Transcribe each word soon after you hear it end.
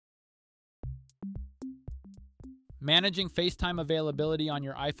Managing FaceTime availability on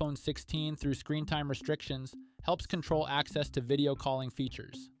your iPhone 16 through screen time restrictions helps control access to video calling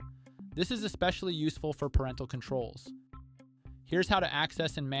features. This is especially useful for parental controls. Here's how to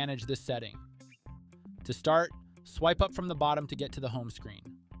access and manage this setting. To start, swipe up from the bottom to get to the home screen.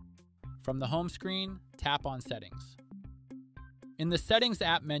 From the home screen, tap on Settings. In the Settings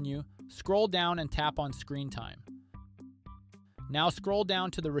app menu, scroll down and tap on Screen Time. Now scroll down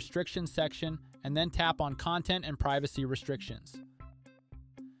to the Restrictions section and then tap on Content and Privacy Restrictions.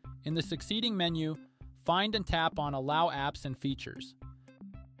 In the succeeding menu, find and tap on Allow Apps and Features.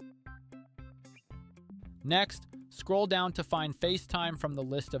 Next, scroll down to find FaceTime from the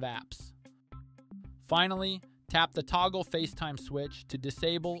list of apps. Finally, tap the Toggle FaceTime switch to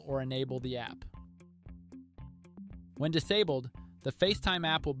disable or enable the app. When disabled, the FaceTime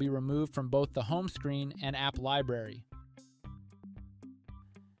app will be removed from both the home screen and app library.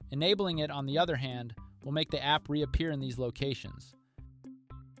 Enabling it, on the other hand, will make the app reappear in these locations.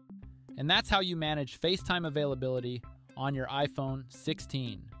 And that's how you manage FaceTime availability on your iPhone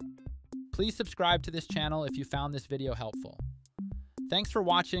 16. Please subscribe to this channel if you found this video helpful. Thanks for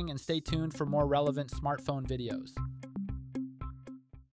watching and stay tuned for more relevant smartphone videos.